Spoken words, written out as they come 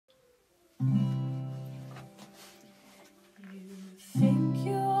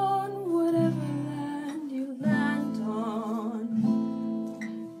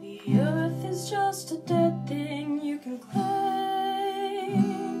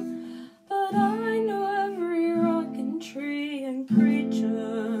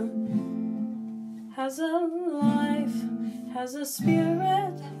has a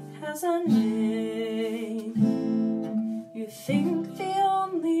spirit, has a name. You think the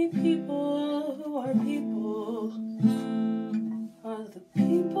only people who are people are the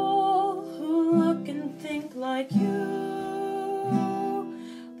people who look and think like you.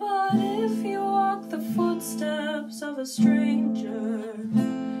 But if you walk the footsteps of a stranger,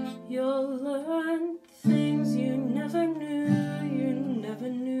 you'll learn things you never knew,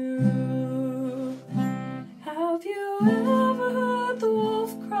 Have you ever heard the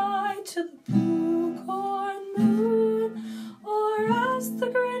wolf cry to the blue corn moon, or asked the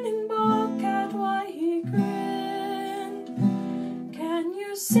grinning bobcat why he grinned? Can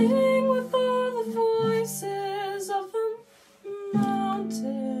you sing with all the voices of the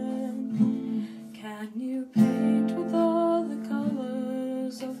mountain? Can you paint with all the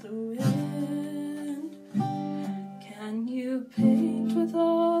colors of the wind? Can you paint with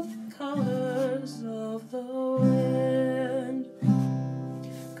all the colors of the wind?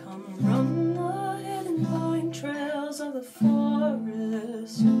 Come run the hidden pine trails of the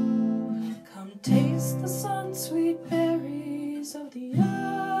forest. Come taste the sun-sweet berries of the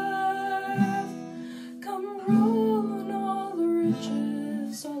earth. Come roll on all the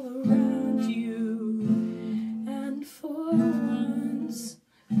ridges all around you. And for once,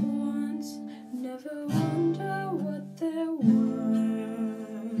 never wonder what they're worth.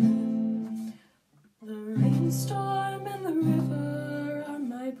 The rainstorm and the river are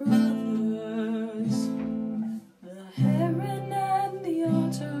my brothers. The heron and the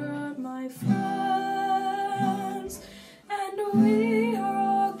otter are my friends. And we are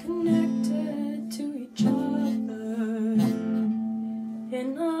all connected to each other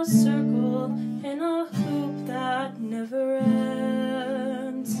in a circle, in a hoop that never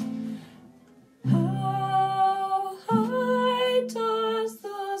ends. How high does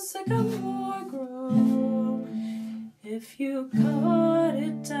the sycamore grow? If you cut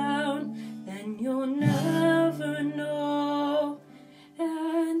it down, then you'll never know.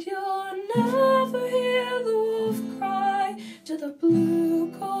 And you'll never hear the wolf cry to the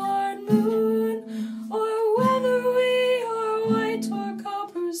blue corn moon, or whether we are white or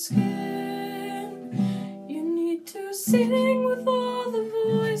copper skin. You need to sing with all the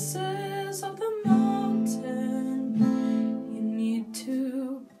voices of the mountain. You need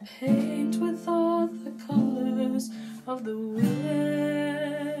to paint with all the colors of the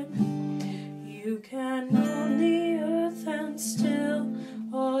wind. You can own the earth and still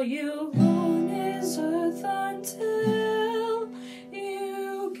all you own is earth until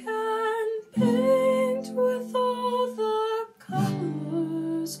you can paint with all the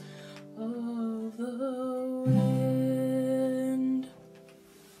colors of the wind.